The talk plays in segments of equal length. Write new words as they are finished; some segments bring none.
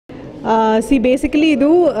C basically ಇದು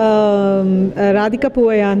ರಾಧಿಕಾ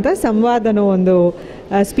ಪೂವಯ್ಯ ಅಂತ ಸಂವಾದ ಅನ್ನೋ ಒಂದು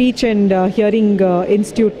speech and hearing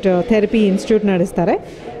institute therapy institute ನಡೆಸ್ತಾರೆ.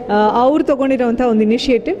 ಅವ್ರು ತೊಗೊಂಡಿರೋವಂಥ ಒಂದು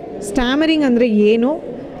ಇನಿಷಿಯೇಟಿವ್. ಸ್ಟ್ಯಾಮರಿಂಗ್ ಅಂದರೆ ಏನು,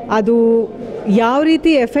 ಅದು ಯಾವ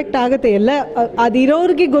ರೀತಿ ಎಫೆಕ್ಟ್ ಆಗುತ್ತೆ, ಎಲ್ಲ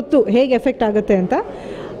ಅದಿರೋರಿಗೆ ಗೊತ್ತು ಹೇಗೆ ಎಫೆಕ್ಟ್ ಆಗುತ್ತೆ ಅಂತ.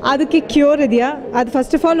 ಅದಕ್ಕೆ ಕ್ಯೂರ್ ಇದೆಯಾ? ಅದು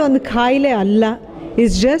ಫಸ್ಟ್ ಆಫ್ ಆಲ್ ಒಂದು ಕಾಯಿಲೆ ಅಲ್ಲ,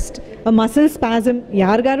 ಇಟ್ಸ್ ಜಸ್ಟ್ ಮಸಲ್ ಸ್ಪ್ಯಾಸಮ್,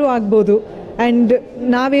 ಯಾರಿಗಾರು ಆಗ್ಬೋದು. ಆ್ಯಂಡ್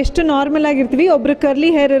ನಾವೆಷ್ಟು ನಾರ್ಮಲ್ ಆಗಿರ್ತೀವಿ, ಒಬ್ರಿಗೆ ಕರ್ಲಿ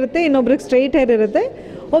ಹೇರ್ ಇರುತ್ತೆ, ಇನ್ನೊಬ್ರಿಗೆ ಸ್ಟ್ರೈಟ್ ಹೇರ್ ಇರುತ್ತೆ,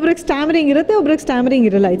 ಒಬ್ರಿಗೆ ಸ್ಟ್ಯಾಮರಿಂಗ್ ಇರುತ್ತೆ, ಒಬ್ರಿಗೆ ಸ್ಟ್ಯಾಮರಿಂಗ್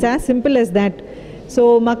ಇರಲ್ಲ. It's as simple as that. So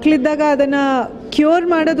ಮಕ್ಕಳಿದ್ದಾಗ ಅದನ್ನು ಕ್ಯೂರ್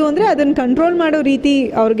ಮಾಡೋದು ಅಂದರೆ ಅದನ್ನು ಕಂಟ್ರೋಲ್ ಮಾಡೋ ರೀತಿ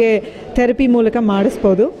ಅವ್ರಿಗೆ ಥೆರಪಿ ಮೂಲಕ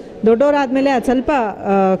ಮಾಡಿಸ್ಬೋದು. ದೊಡ್ಡವರಾದಮೇಲೆ ಅದು ಸ್ವಲ್ಪ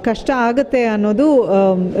ಕಷ್ಟ ಆಗುತ್ತೆ ಅನ್ನೋದು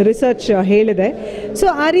ರಿಸರ್ಚ್ ಹೇಳಿದೆ. ಸೊ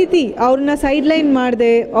ಆ ರೀತಿ ಅವ್ರನ್ನ ಸೈಡ್ಲೈನ್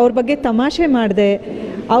ಮಾಡಿದೆ, ಅವ್ರ ಬಗ್ಗೆ ತಮಾಷೆ ಮಾಡಿದೆ,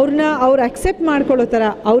 ಅವ್ರು ಅಕ್ಸೆಪ್ಟ್ ಮಾಡ್ಕೊಳ್ಳೋ ಥರ,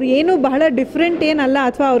 ಅವ್ರು ಏನೂ ಬಹಳ ಡಿಫ್ರೆಂಟ್ ಏನಲ್ಲ,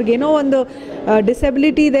 ಅಥವಾ ಅವ್ರಿಗೇನೋ ಒಂದು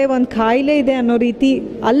ಡಿಸೆಬಿಲಿಟಿ ಇದೆ, ಒಂದು ಕಾಯಿಲೆ ಇದೆ ಅನ್ನೋ ರೀತಿ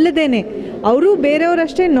ಅಲ್ಲದೇನೆ ಅವರು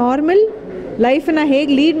ಬೇರೆಯವರಷ್ಟೇ ನಾರ್ಮಲ್ ಲೈಫನ್ನ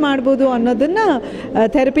ಹೇಗೆ ಲೀಡ್ ಮಾಡ್ಬೋದು ಅನ್ನೋದನ್ನು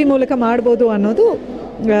ಥೆರಪಿ ಮೂಲಕ ಮಾಡ್ಬೋದು ಅನ್ನೋದು.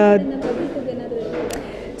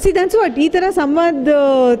 See that's what. ಈ ಥರ ಸಂವಾದ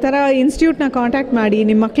ಥರ ಇನ್ಸ್ಟಿಟ್ಯೂಟ್ನ ಕಾಂಟ್ಯಾಕ್ಟ್ ಮಾಡಿ,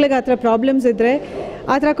 ನಿಮ್ಮ ಮಕ್ಳಿಗೆ ಆ ಥರ ಪ್ರಾಬ್ಲಮ್ಸ್ ಇದ್ದರೆ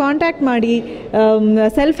ಆ ಥರ ಕಾಂಟ್ಯಾಕ್ಟ್ ಮಾಡಿ.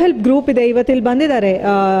 ಸೆಲ್ಫ್ ಹೆಲ್ಪ್ ಗ್ರೂಪ್ ಇದೆ, ಇವತ್ತಿಲ್ಲಿ ಬಂದಿದ್ದಾರೆ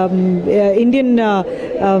ಇಂಡಿಯನ್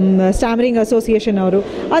ಸ್ಟ್ಯಾಮರಿಂಗ್ ಅಸೋಸಿಯೇಷನ್ ಅವರು.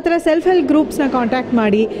 ಆ ಥರ ಸೆಲ್ಫ್ ಹೆಲ್ಪ್ ಗ್ರೂಪ್ಸ್ನ ಕಾಂಟ್ಯಾಕ್ಟ್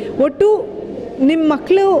ಮಾಡಿ, ಒಟ್ಟು ನಿಮ್ಮ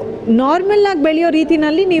ಮಕ್ಕಳು ನಾರ್ಮಲ್ಲಾಗಿ ಬೆಳೆಯೋ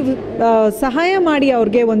ರೀತಿಯಲ್ಲಿ ನೀವು ಸಹಾಯ ಮಾಡಿ,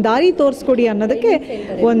 ಅವ್ರಿಗೆ ಒಂದು ದಾರಿ ತೋರಿಸ್ಕೊಡಿ ಅನ್ನೋದಕ್ಕೆ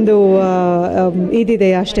ಒಂದು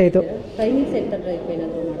ಇದಿದೆ ಅಷ್ಟೇ. ಇದು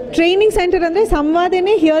ಟ್ರೈನಿಂಗ್ ಸೆಂಟರ್ ಅಂದರೆ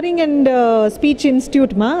ಸಂವಾದನೇ ಹಿಯರಿಂಗ್ ಆ್ಯಂಡ್ ಸ್ಪೀಚ್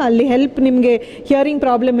ಇನ್ಸ್ಟಿಟ್ಯೂಟ್ ಅಲ್ಲಿ ಹೆಲ್ಪ್. ನಿಮಗೆ ಹಿಯರಿಂಗ್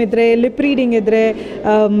ಪ್ರಾಬ್ಲಮ್ ಇದ್ದರೆ, ಲಿಪ್ ರೀಡಿಂಗ್ ಇದ್ದರೆ,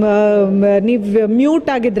 ನೀವು ಮ್ಯೂಟ್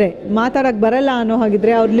ಆಗಿದ್ದರೆ, ಮಾತಾಡೋಕ್ಕೆ ಬರಲ್ಲ ಅನ್ನೋ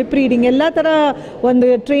ಹಾಗಿದ್ರೆ ಅವ್ರ ಲಿಪ್ ರೀಡಿಂಗ್ ಎಲ್ಲ ಥರ ಒಂದು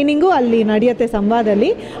ಟ್ರೈನಿಂಗು ಅಲ್ಲಿ ನಡೆಯುತ್ತೆ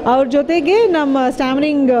ಸಂವಾದಲ್ಲಿ. ಅವ್ರ ಜೊತೆಗೆ ನಮ್ಮ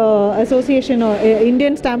stammering association,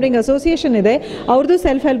 Indian stammering association ಇದೆ, ಅವ್ರದ್ದು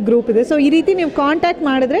ಸೆಲ್ಫ್ ಹೆಲ್ಪ್ ಗ್ರೂಪ್ ಇದೆ. ಸೊ ಈ ರೀತಿ ನೀವು ಕಾಂಟ್ಯಾಕ್ಟ್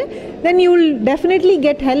ಮಾಡಿದ್ರೆ then you will definitely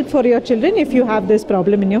get help for your children if you have this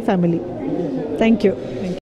problem in your family. Thank you.